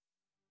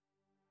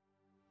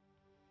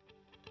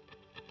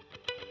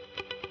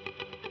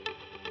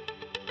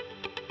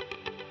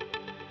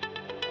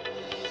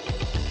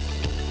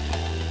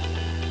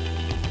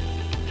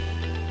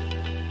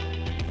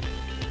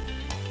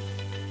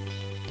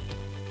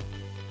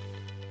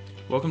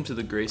Welcome to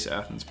the Grace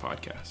Athens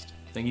podcast.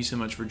 Thank you so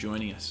much for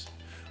joining us.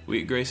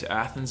 We at Grace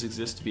Athens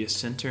exist to be a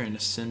center and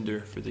a sender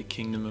for the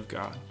kingdom of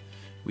God.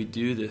 We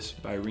do this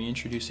by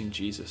reintroducing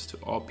Jesus to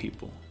all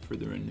people for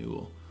the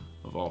renewal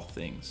of all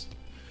things.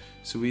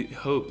 So we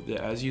hope that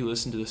as you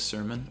listen to this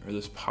sermon or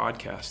this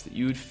podcast, that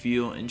you would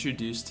feel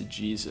introduced to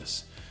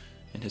Jesus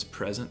and his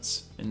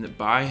presence, and that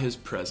by his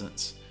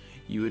presence,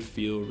 you would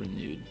feel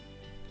renewed.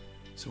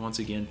 So once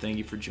again, thank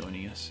you for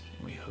joining us,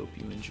 and we hope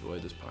you enjoy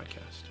this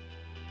podcast.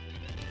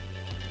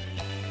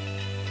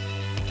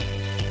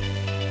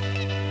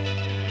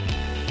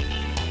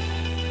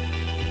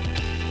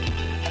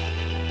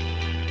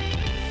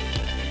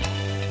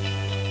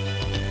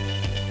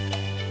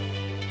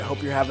 I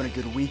hope you're having a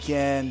good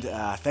weekend.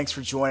 Thanks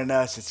for joining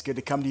us. It's good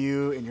to come to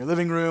you in your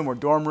living room or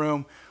dorm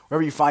room,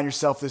 wherever you find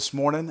yourself this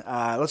morning.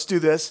 Let's do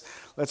this.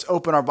 Let's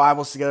open our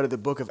Bibles together to the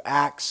book of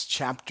Acts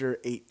chapter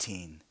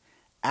 18.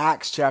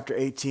 Acts chapter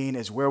 18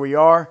 is where we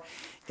are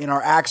in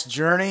our Acts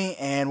journey,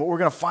 and what we're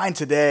going to find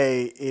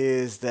today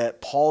is that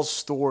Paul's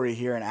story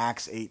here in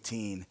Acts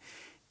 18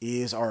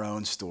 is our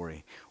own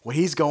story. What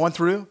he's going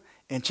through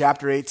in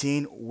chapter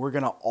 18, we're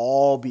going to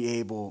all be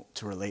able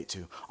to relate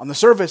to. On the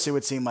surface, it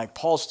would seem like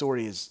Paul's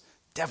story is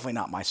definitely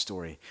not my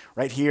story.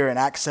 Right here in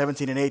Acts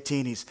 17 and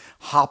 18, he's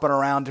hopping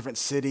around different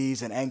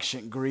cities in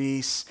ancient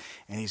Greece,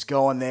 and he's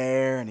going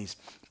there, and he's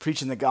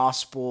preaching the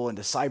gospel and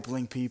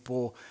discipling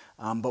people.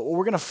 But what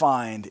we're going to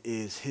find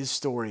is his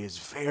story is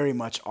very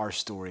much our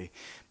story,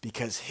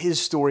 because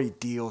his story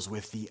deals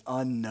with the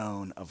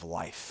unknown of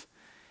life.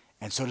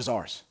 And so does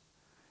ours.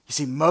 You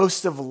see,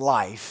 most of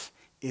life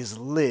is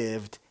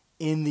lived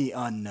in the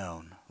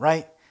unknown,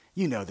 right?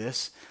 You know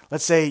this.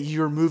 Let's say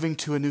you're moving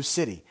to a new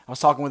city. I was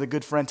talking with a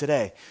good friend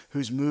today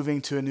who's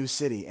moving to a new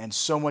city, and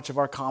so much of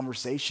our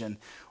conversation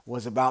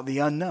was about the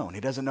unknown.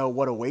 He doesn't know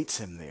what awaits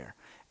him there,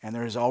 and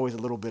there's always a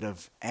little bit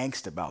of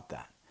angst about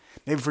that.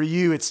 Maybe for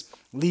you, it's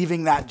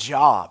leaving that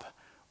job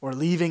or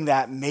leaving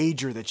that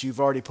major that you've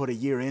already put a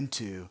year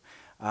into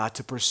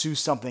to pursue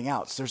something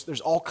else.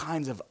 There's all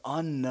kinds of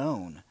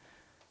unknown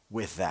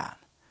with that.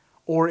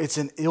 Or it's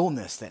an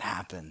illness that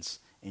happens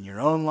in your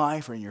own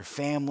life or in your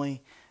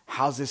family.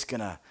 How's this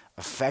going to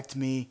affect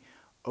me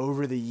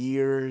over the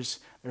years?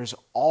 There's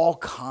all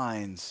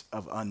kinds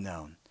of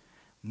unknown.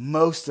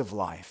 Most of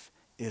life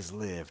is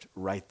lived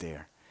right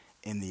there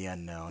in the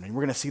unknown. And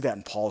we're going to see that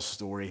in Paul's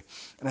story.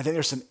 And I think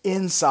there's some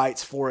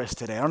insights for us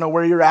today. I don't know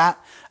where you're at.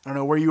 I don't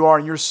know where you are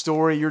in your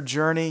story, your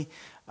journey,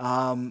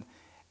 and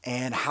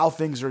how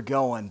things are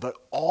going. But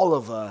all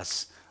of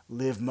us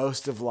live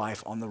most of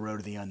life on the road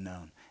to the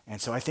unknown. And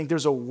so I think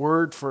there's a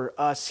word for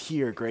us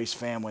here, Grace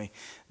Family,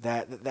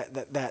 that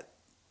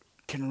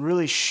can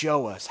really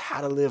show us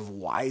how to live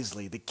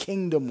wisely, the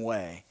kingdom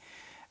way,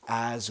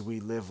 as we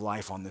live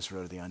life on this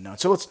road to the unknown.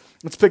 So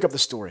let's pick up the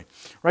story.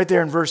 Right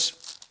there in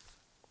verse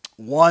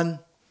 1,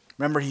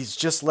 remember he's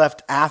just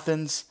left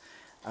Athens,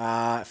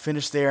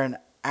 finished there in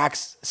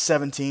Acts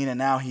 17, and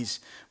now he's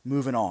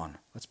moving on.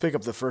 Let's pick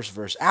up the first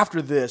verse.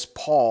 After this,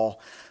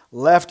 Paul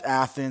left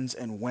Athens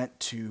and went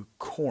to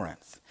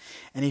Corinth.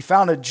 And he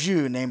found a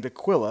Jew named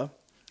Aquila,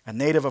 a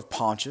native of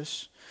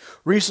Pontus,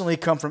 recently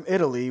come from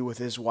Italy with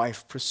his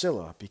wife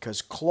Priscilla,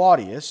 because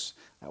Claudius,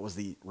 that was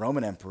the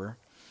Roman emperor,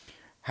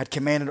 had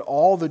commanded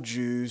all the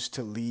Jews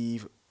to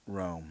leave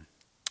Rome.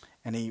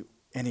 And he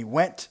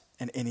went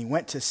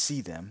to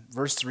see them.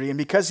 Verse 3, and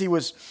because he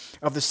was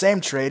of the same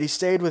trade, he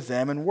stayed with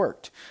them and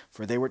worked,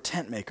 for they were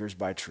tent makers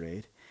by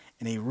trade.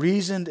 And he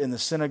reasoned in the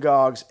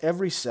synagogues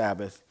every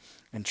Sabbath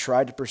and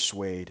tried to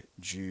persuade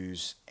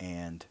Jews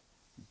and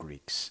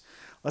Greeks.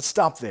 Let's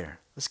stop there.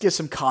 Let's give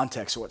some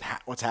context of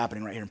what's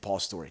happening right here in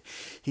Paul's story.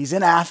 He's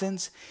in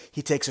Athens.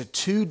 He takes a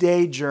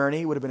 2-day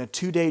journey. It would have been a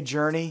 2-day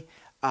journey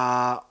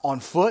on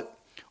foot,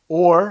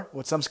 or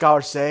what some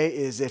scholars say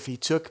is if he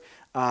took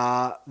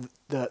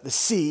the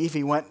sea, if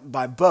he went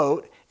by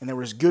boat and there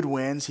was good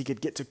winds, he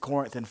could get to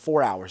Corinth in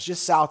 4 hours,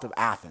 just south of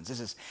Athens.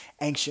 This is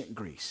ancient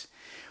Greece.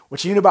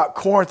 What you knew about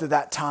Corinth at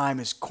that time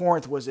is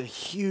Corinth was a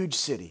huge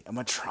city, a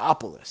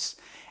metropolis.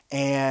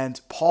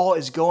 And Paul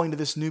is going to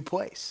this new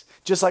place,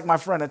 just like my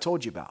friend I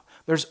told you about.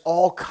 There's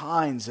all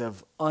kinds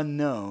of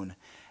unknown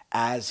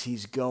as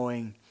he's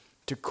going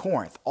to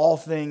Corinth, all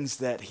things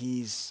that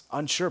he's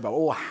unsure about.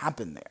 What will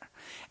happen there?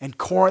 And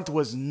Corinth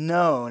was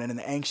known in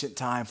the ancient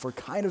time for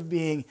kind of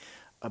being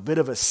a bit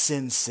of a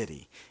sin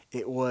city.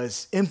 It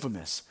was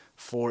infamous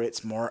for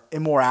its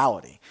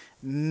immorality.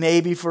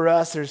 Maybe for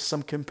us, there's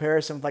some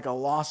comparison with like a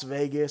Las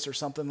Vegas or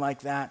something like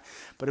that.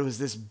 But it was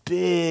this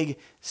big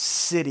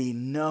city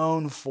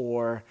known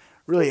for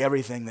really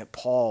everything that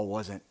Paul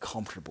wasn't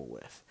comfortable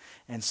with.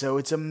 And so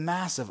it's a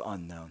massive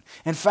unknown.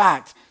 In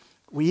fact,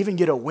 we even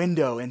get a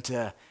window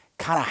into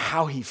kind of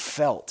how he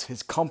felt,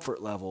 his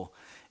comfort level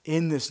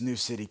in this new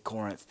city,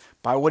 Corinth,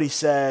 by what he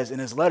says in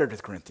his letter to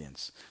the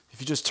Corinthians.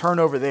 If you just turn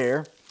over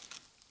there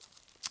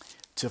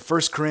to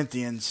 1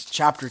 Corinthians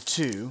chapter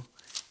 2,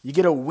 you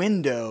get a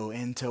window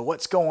into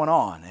what's going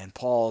on in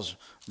Paul's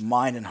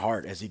mind and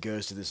heart as he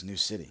goes to this new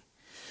city.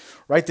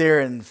 Right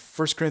there in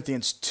 1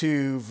 Corinthians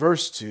 2,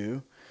 verse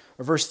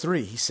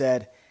 3, he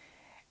said,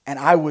 And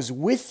I was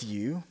with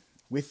you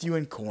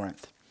in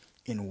Corinth,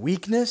 in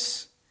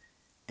weakness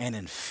and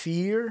in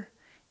fear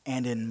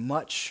and in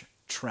much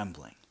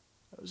trembling.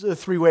 Those are the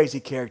three ways he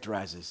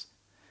characterizes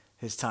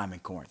his time in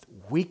Corinth.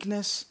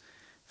 Weakness,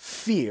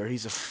 fear,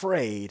 he's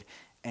afraid,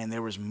 and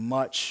there was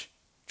much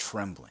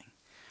trembling.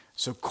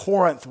 So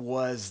Corinth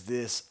was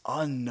this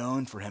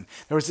unknown for him.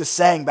 There was this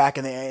saying back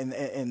in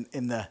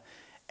the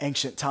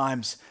ancient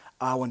times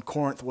when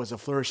Corinth was a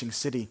flourishing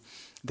city,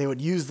 they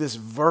would use this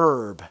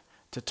verb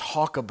to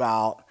talk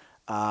about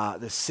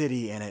the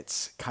city and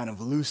its kind of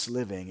loose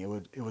living.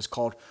 It was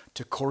called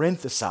to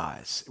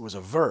Corinthicize. It was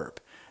a verb,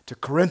 to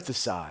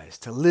Corinthicize,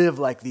 to live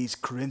like these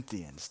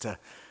Corinthians, to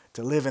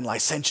live in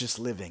licentious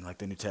living like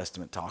the New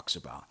Testament talks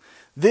about.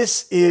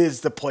 This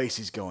is the place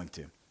he's going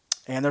to.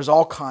 And there's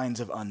all kinds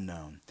of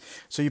unknown.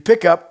 So you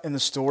pick up in the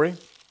story,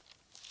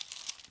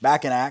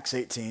 back in Acts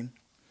 18,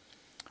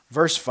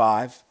 verse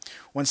 5.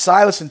 When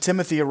Silas and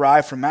Timothy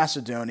arrived from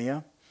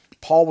Macedonia,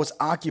 Paul was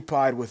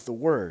occupied with the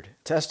word,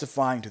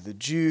 testifying to the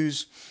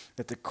Jews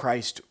that the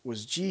Christ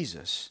was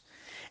Jesus.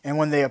 And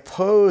when they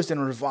opposed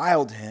and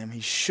reviled him,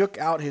 he shook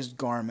out his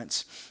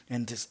garments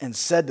and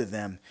said to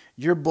them,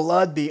 "Your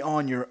blood be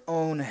on your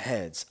own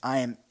heads. I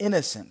am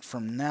innocent.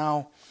 From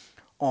now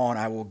on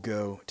I will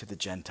go to the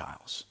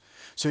Gentiles."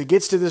 So he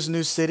gets to this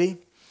new city,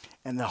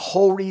 and the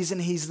whole reason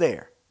he's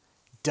there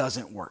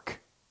doesn't work.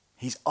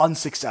 He's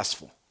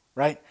unsuccessful,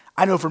 right?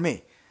 I know for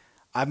me,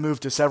 I've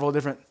moved to several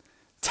different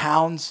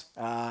towns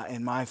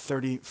in my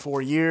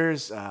 34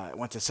 years. I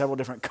went to several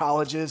different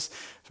colleges.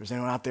 If there's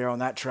anyone out there on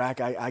that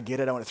track, I get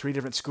it. I went to 3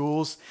 different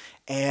schools.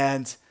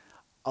 And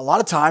a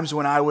lot of times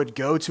when I would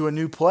go to a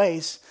new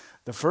place,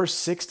 the first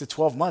 6 to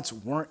 12 months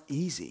weren't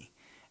easy.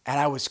 And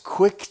I was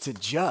quick to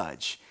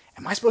judge.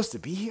 Am I supposed to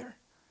be here?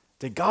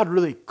 Did God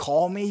really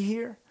call me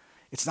here?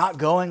 It's not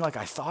going like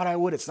I thought I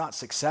would. It's not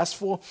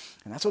successful.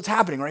 And that's what's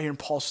happening right here in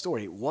Paul's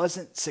story. It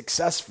wasn't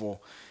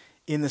successful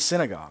in the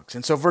synagogues.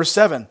 And so verse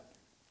 7,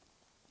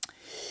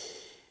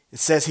 it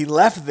says, he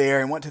left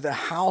there and went to the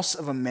house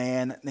of a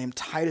man named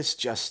Titus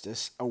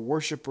Justus, a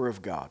worshiper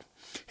of God.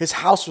 His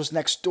house was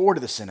next door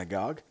to the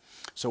synagogue.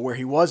 So where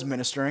he was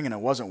ministering and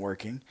it wasn't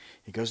working,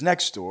 he goes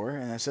next door.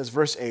 And it says,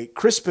 verse 8,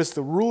 Crispus,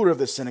 the ruler of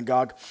the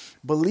synagogue,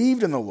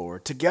 believed in the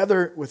Lord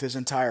together with his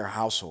entire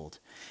household.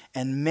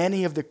 And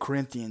many of the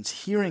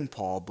Corinthians, hearing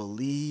Paul,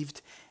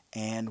 believed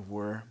and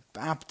were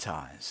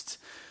baptized.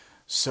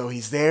 So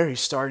he's there. He's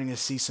starting to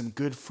see some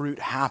good fruit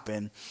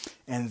happen.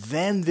 And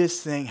then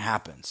this thing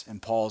happens in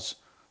Paul's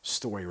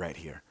story right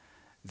here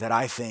that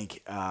I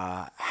think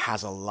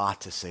has a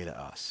lot to say to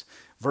us.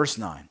 Verse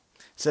 9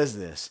 says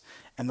this,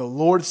 and the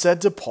Lord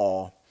said to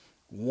Paul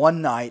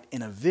one night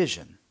in a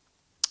vision,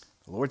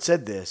 the Lord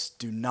said this,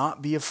 do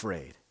not be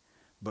afraid,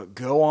 but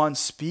go on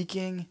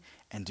speaking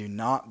and do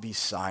not be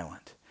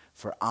silent,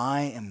 for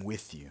I am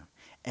with you,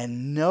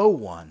 and no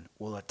one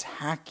will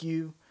attack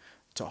you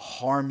to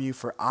harm you,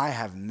 for I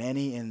have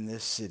many in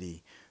this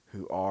city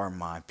who are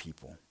my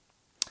people.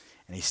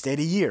 And he stayed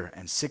 1 year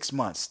and 6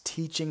 months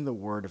teaching the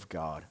word of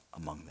God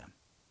among them.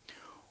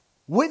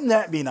 Wouldn't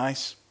that be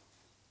nice,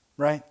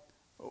 right?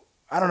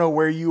 I don't know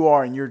where you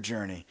are in your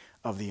journey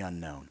of the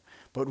unknown,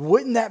 but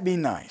wouldn't that be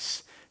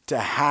nice to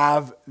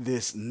have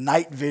this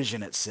night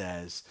vision, it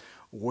says,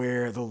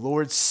 where the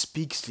Lord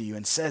speaks to you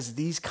and says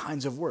these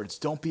kinds of words.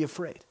 Don't be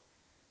afraid.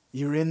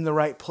 You're in the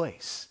right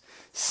place.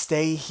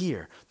 Stay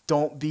here.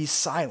 Don't be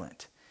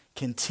silent.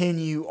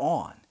 Continue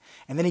on.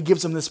 And then he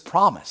gives them this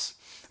promise.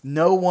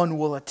 No one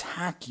will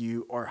attack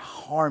you or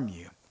harm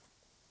you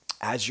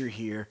as you're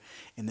here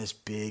in this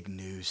big,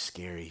 new,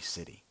 scary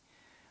city,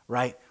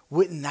 right?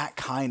 Wouldn't that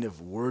kind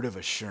of word of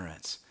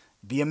assurance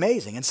be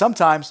amazing? And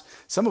sometimes,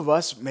 some of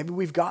us, maybe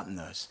we've gotten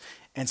those.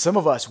 And some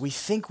of us, we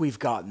think we've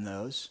gotten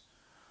those,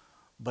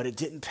 but it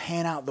didn't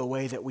pan out the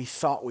way that we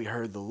thought we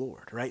heard the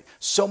Lord, right?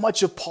 So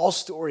much of Paul's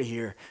story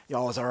here,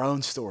 y'all, is our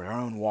own story, our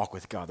own walk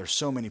with God. There's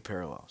so many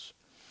parallels.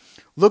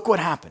 Look what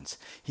happens.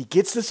 He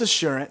gets this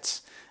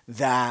assurance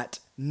that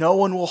no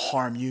one will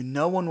harm you,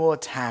 no one will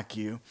attack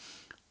you.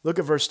 Look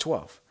at verse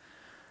 12.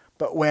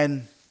 But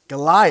when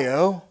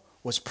Gallio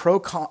was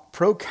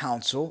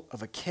proconsul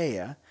of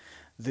Achaia,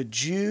 the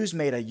Jews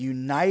made a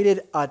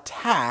united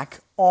attack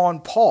on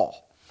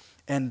Paul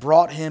and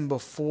brought him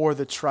before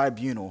the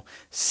tribunal,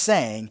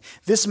 saying,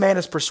 this man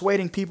is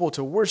persuading people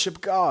to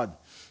worship God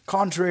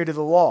contrary to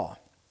the law.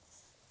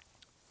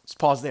 Let's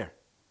pause there.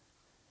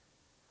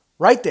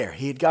 Right there,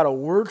 he had got a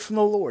word from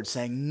the Lord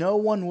saying, no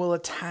one will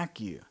attack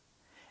you.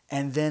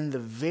 And then the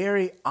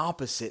very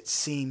opposite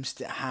seems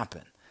to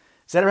happen.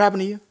 Does that ever happen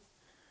to you?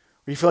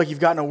 Where you feel like you've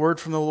gotten a word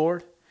from the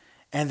Lord,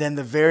 and then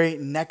the very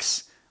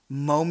next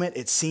moment,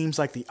 it seems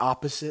like the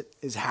opposite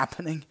is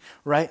happening,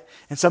 right?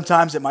 And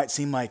sometimes it might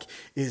seem like,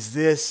 is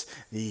this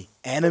the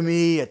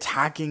enemy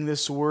attacking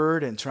this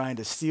word and trying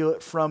to steal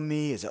it from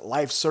me? Is it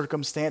life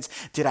circumstance?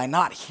 Did I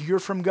not hear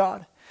from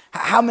God?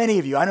 How many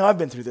of you, I know I've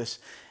been through this,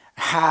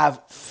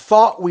 have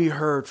thought we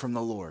heard from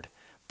the Lord,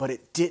 but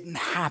it didn't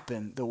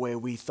happen the way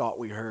we thought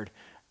we heard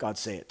God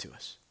say it to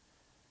us?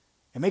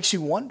 It makes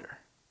you wonder.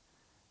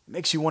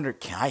 makes you wonder,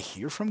 can I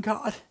hear from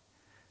God?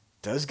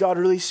 Does God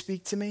really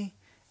speak to me?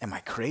 Am I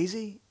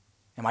crazy?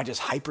 Am I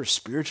just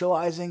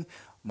hyper-spiritualizing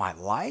my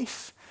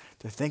life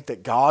to think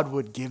that God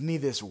would give me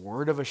this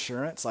word of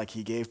assurance like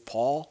he gave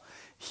Paul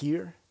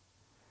here?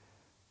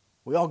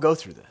 We all go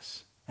through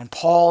this. And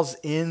Paul's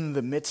in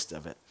the midst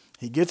of it.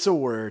 He gets a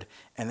word,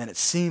 and then it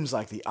seems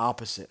like the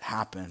opposite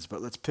happens.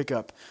 But let's pick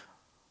up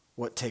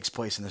what takes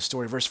place in the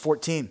story. Verse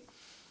 14.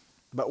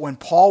 But when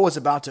Paul was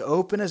about to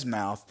open his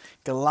mouth,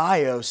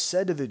 Gallio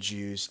said to the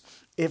Jews,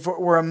 if it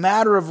were a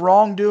matter of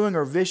wrongdoing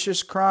or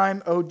vicious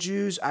crime, O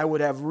Jews, I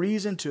would have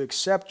reason to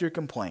accept your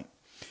complaint.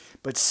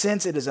 But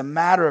since it is a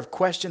matter of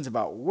questions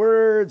about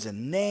words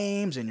and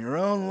names and your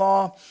own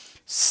law,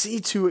 see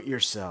to it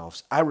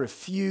yourselves. I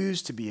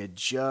refuse to be a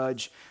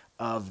judge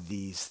of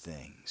these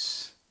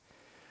things.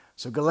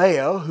 So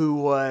Gallio, who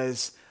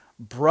was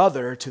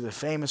brother to the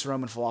famous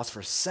Roman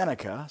philosopher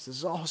Seneca, this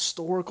is all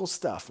historical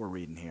stuff we're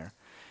reading here,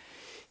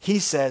 he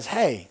says,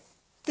 hey,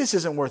 this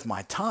isn't worth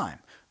my time.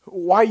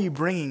 Why are you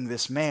bringing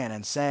this man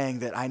and saying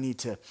that I need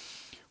to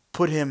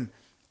put him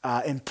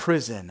in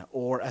prison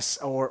or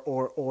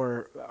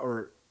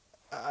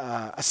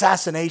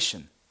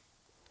assassination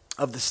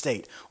of the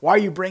state? Why are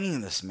you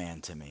bringing this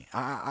man to me?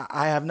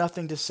 I have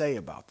nothing to say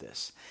about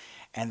this.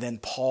 And then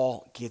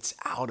Paul gets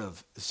out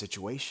of the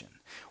situation.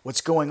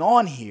 What's going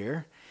on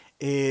here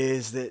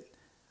is that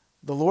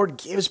the Lord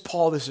gives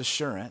Paul this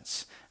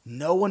assurance.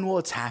 No one will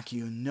attack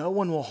you. No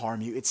one will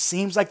harm you. It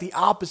seems like the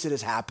opposite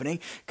is happening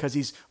because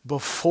he's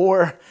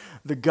before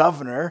the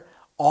governor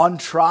on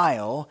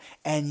trial,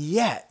 and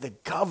yet the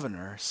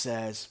governor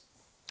says,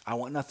 I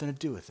want nothing to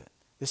do with it.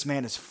 This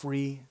man is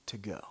free to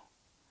go.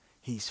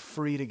 He's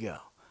free to go.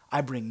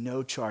 I bring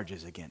no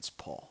charges against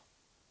Paul.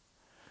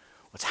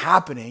 What's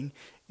happening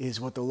is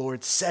what the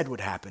Lord said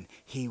would happen.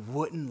 He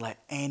wouldn't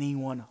let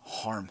anyone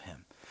harm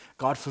him.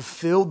 God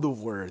fulfilled the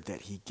word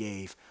that he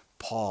gave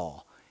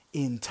Paul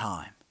in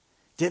time.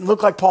 Didn't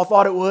look like Paul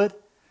thought it would,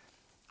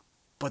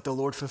 but the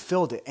Lord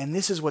fulfilled it. And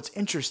this is what's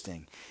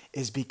interesting,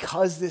 is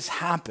because this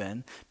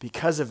happened,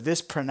 because of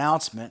this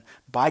pronouncement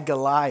by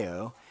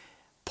Gallio,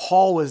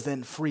 Paul was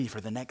then free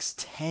for the next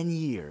 10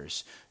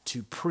 years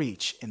to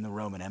preach in the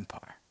Roman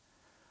Empire.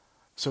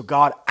 So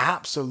God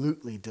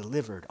absolutely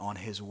delivered on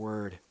his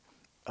word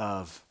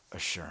of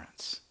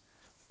assurance.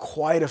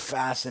 Quite a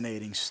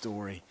fascinating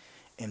story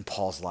in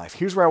Paul's life.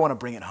 Here's where I want to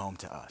bring it home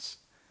to us.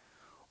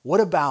 What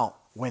about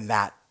when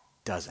that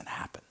doesn't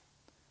happen?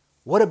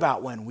 What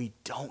about when we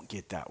don't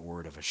get that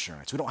word of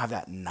assurance? We don't have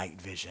that night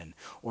vision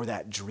or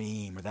that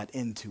dream or that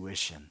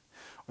intuition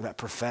or that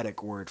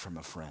prophetic word from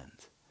a friend.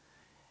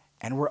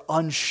 And we're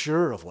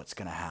unsure of what's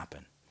going to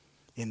happen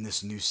in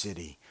this new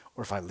city,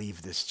 or if I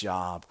leave this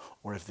job,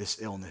 or if this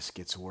illness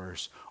gets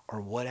worse, or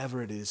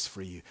whatever it is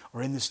for you,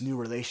 or in this new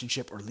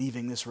relationship, or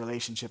leaving this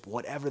relationship,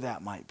 whatever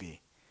that might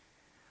be.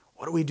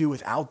 What do we do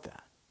without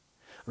that?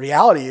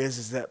 Reality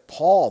is that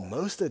Paul,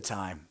 most of the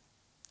time,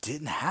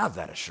 didn't have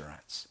that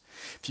assurance.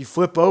 If you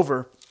flip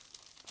over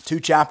 2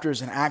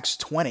 chapters in Acts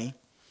 20,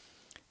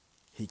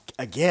 he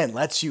again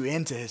lets you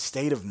into his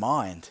state of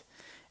mind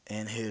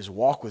and his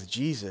walk with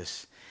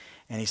Jesus.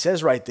 And he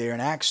says right there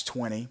in Acts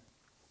 20,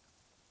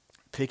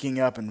 picking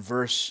up in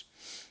verse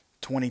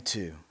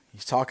 22,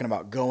 he's talking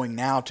about going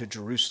now to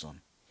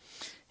Jerusalem.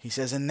 He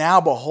says, and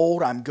now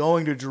behold, I'm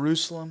going to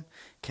Jerusalem,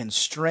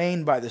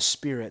 constrained by the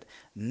Spirit,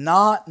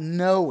 not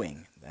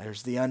knowing,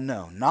 there's the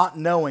unknown, not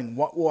knowing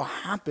what will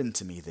happen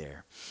to me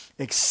there,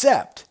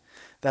 except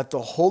that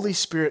the Holy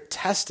Spirit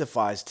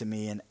testifies to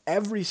me in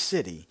every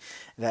city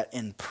that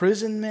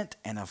imprisonment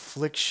and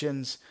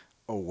afflictions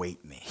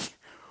await me.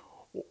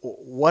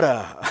 What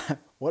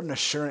an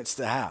assurance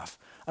to have.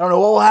 I don't know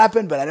what will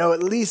happen, but I know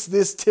at least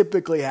this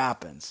typically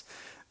happens,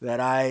 that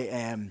I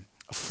am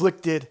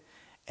afflicted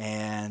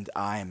and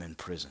I am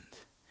imprisoned.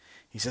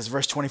 He says,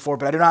 verse 24,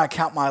 but I do not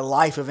count my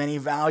life of any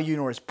value,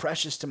 nor as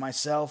precious to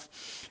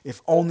myself,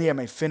 if only I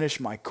may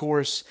finish my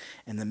course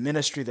in the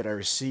ministry that I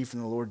received from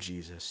the Lord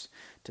Jesus,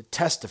 to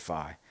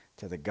testify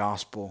to the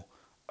gospel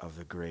of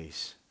the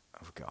grace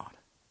of God.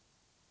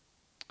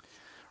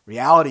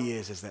 Reality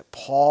is that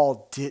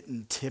Paul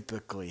didn't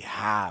typically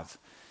have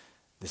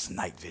this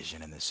night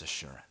vision and this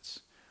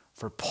assurance.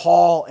 For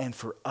Paul and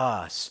for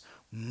us,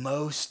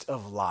 most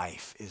of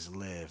life is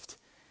lived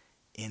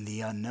in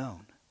the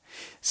unknown.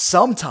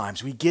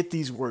 Sometimes we get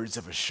these words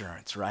of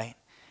assurance, right?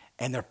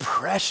 And they're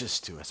precious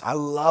to us. I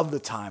love the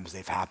times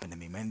they've happened to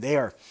me, man. They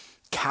are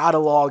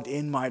cataloged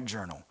in my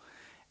journal,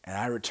 and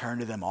I return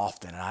to them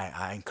often, and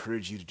I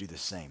encourage you to do the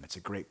same. It's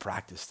a great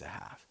practice to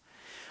have.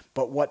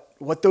 But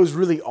what those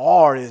really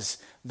are is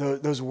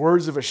those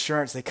words of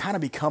assurance, they kind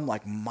of become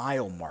like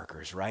mile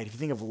markers, right? If you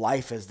think of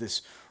life as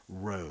this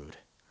road,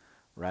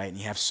 right? And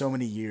you have so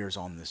many years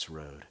on this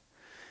road.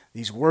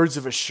 These words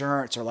of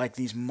assurance are like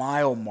these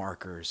mile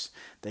markers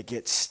that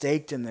get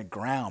staked in the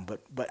ground.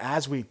 But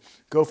as we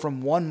go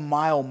from one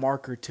mile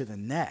marker to the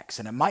next,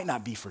 and it might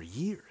not be for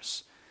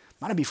years, it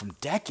might not be from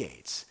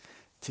decades,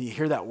 till you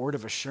hear that word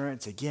of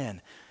assurance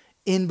again,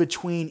 in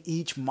between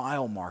each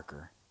mile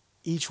marker,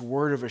 each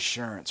word of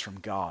assurance from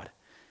God,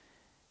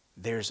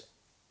 there's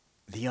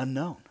the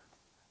unknown.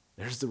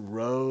 There's the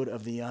road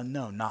of the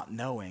unknown, not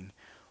knowing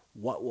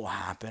what will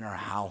happen or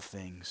how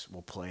things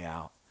will play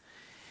out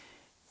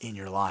in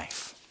your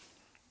life.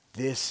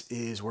 This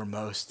is where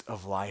most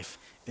of life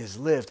is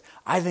lived.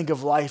 I think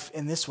of life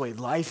in this way.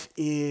 Life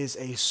is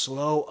a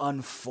slow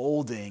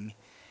unfolding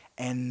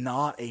and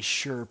not a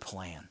sure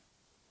plan.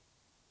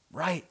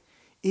 Right?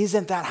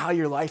 Isn't that how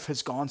your life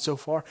has gone so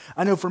far?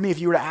 I know for me, if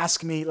you were to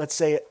ask me, let's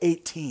say at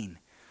 18,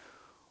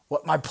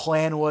 what my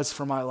plan was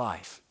for my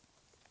life,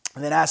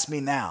 and then ask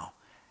me now,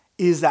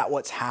 is that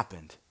what's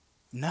happened?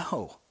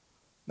 No,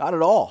 not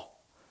at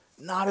all.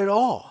 Not at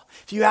all.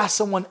 If you ask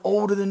someone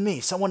older than me,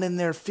 someone in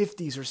their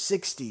 50s or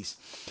 60s,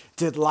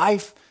 did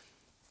life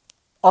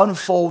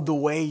unfold the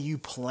way you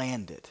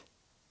planned it?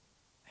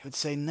 They would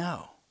say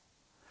no.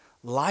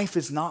 Life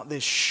is not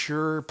this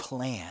sure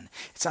plan.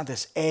 It's not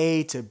this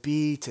A to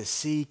B to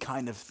C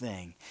kind of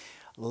thing.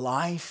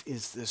 Life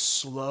is this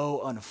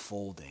slow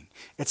unfolding.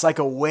 It's like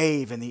a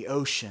wave in the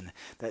ocean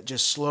that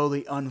just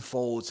slowly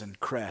unfolds and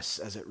crests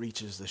as it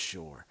reaches the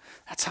shore.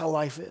 That's how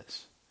life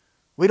is.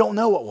 We don't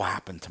know what will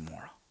happen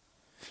tomorrow.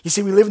 You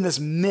see, we live in this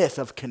myth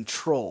of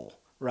control,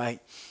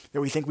 right?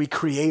 That we think we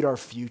create our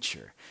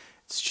future.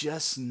 It's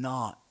just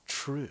not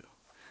true.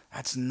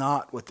 That's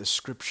not what the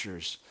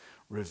scriptures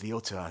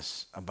reveal to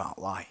us about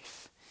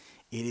life.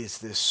 It is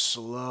this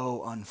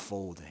slow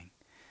unfolding,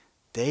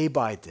 day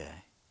by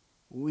day,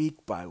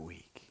 week by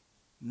week,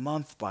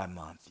 month by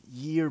month,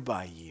 year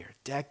by year,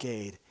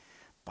 decade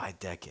by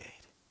decade.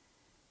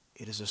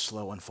 It is a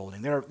slow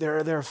unfolding.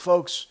 There are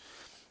folks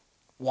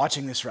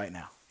watching this right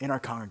now in our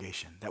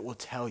congregation that will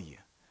tell you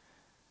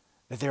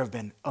that there have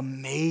been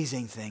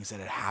amazing things that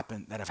have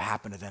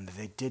happened to them that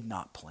they did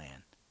not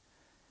plan.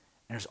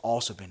 And there's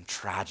also been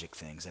tragic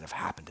things that have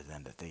happened to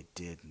them that they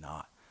did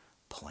not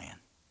plan.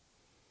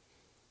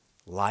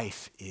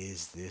 Life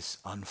is this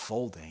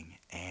unfolding,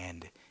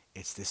 and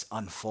it's this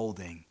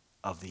unfolding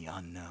of the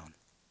unknown.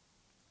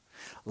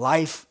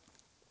 Life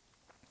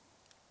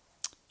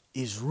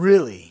is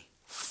really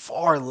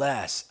far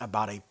less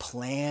about a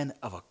plan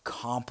of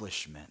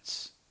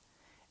accomplishments,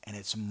 and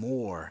it's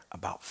more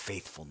about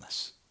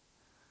faithfulness.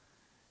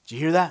 Did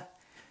you hear that?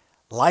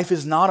 Life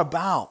is not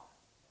about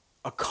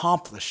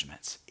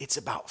accomplishments. It's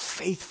about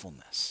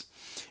faithfulness.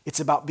 It's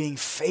about being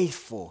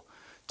faithful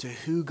to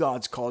who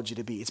God's called you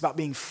to be. It's about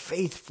being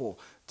faithful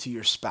to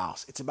your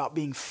spouse. It's about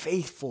being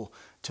faithful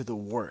to the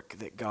work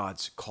that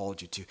God's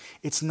called you to.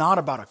 It's not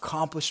about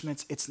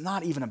accomplishments. It's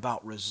not even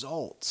about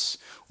results.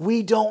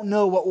 We don't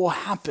know what will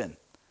happen.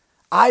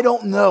 I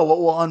don't know what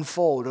will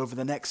unfold over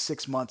the next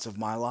 6 months of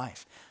my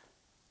life.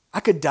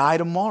 I could die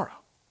tomorrow.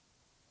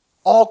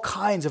 All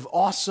kinds of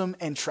awesome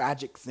and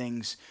tragic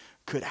things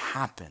could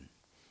happen.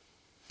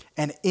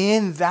 And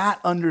in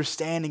that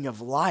understanding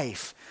of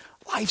life,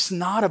 life's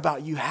not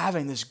about you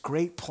having this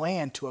great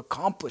plan to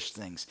accomplish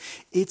things.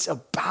 It's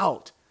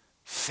about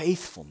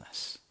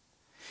faithfulness.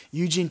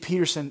 Eugene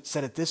Peterson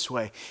said it this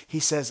way. He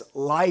says,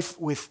 life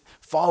with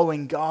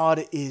following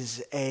God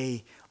is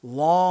a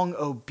long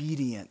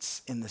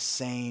obedience in the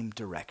same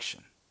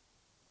direction.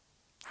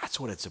 That's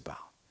what it's about.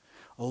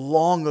 A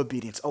long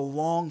obedience, a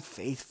long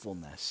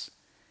faithfulness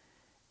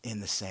in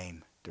the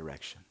same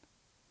direction.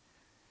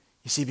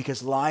 You see,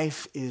 because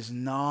life is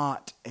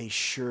not a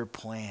sure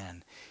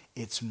plan,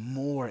 it's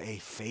more a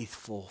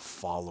faithful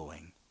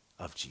following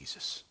of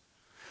Jesus.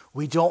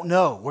 We don't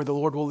know where the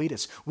Lord will lead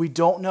us. We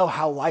don't know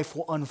how life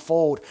will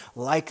unfold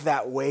like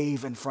that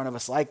wave in front of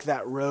us, like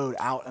that road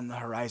out on the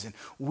horizon.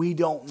 We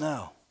don't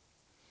know.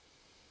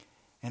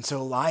 And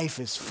so life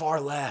is far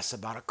less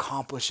about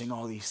accomplishing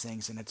all these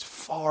things, and it's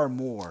far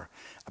more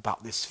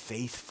about this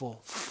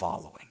faithful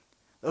following.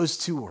 Those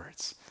two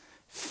words,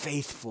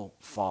 faithful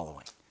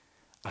following.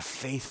 A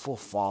faithful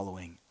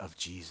following of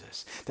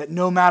Jesus. That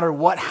no matter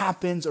what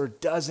happens or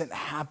doesn't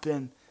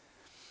happen,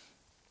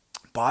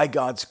 by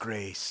God's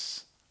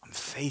grace, I'm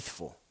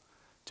faithful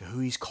to who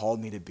He's called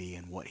me to be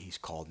and what He's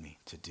called me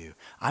to do.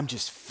 I'm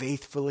just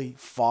faithfully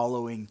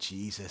following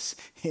Jesus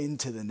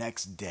into the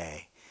next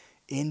day,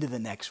 into the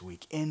next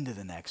week, into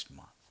the next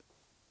month.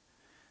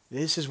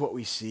 This is what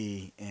we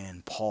see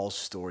in Paul's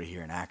story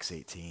here in Acts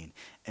 18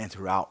 and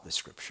throughout the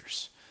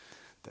scriptures,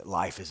 that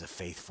life is a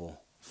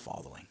faithful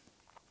following.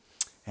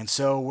 And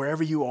so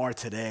wherever you are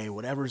today,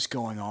 whatever's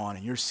going on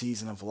in your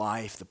season of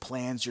life, the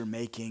plans you're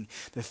making,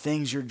 the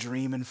things you're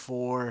dreaming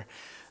for,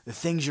 the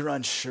things you're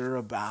unsure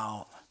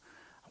about,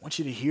 I want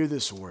you to hear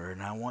this word,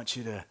 and I want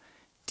you to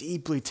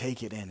deeply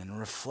take it in and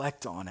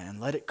reflect on it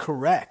and let it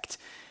correct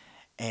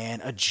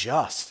and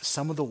adjust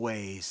some of the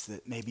ways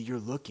that maybe you're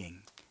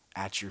looking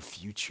at your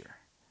future.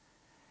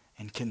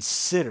 And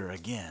consider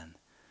again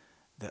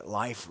that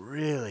life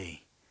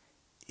really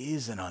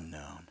is an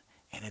unknown.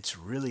 And it's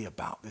really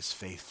about this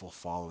faithful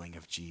following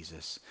of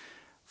Jesus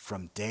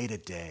from day to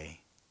day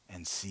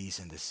and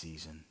season to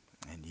season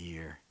and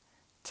year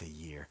to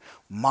year.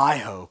 My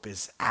hope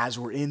is as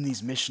we're in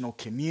these missional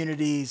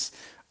communities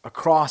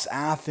across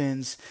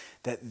Athens,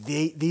 that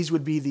these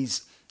would be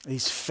these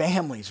these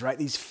families, right?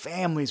 These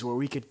families where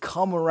we could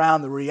come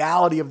around the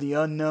reality of the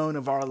unknown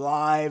of our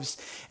lives,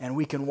 and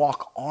we can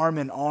walk arm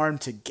in arm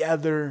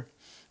together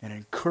and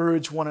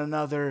encourage one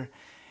another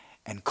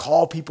and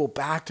call people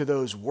back to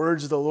those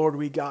words of the Lord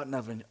we gotten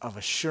of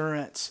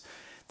assurance,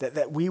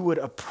 that we would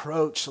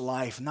approach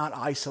life not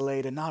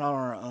isolated, not on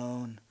our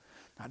own,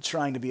 not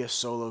trying to be a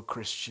solo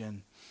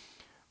Christian,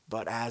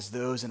 but as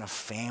those in a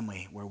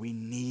family where we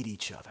need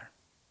each other.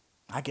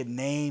 I could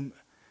name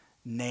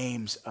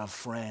names of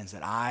friends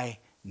that I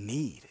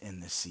need in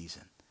this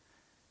season,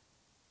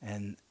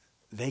 and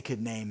they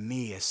could name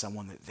me as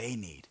someone that they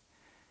need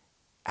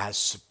as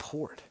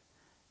support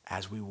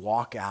as we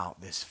walk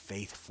out this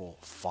faithful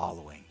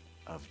following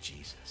of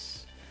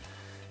Jesus.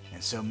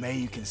 And so may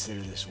you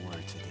consider this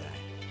word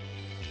today.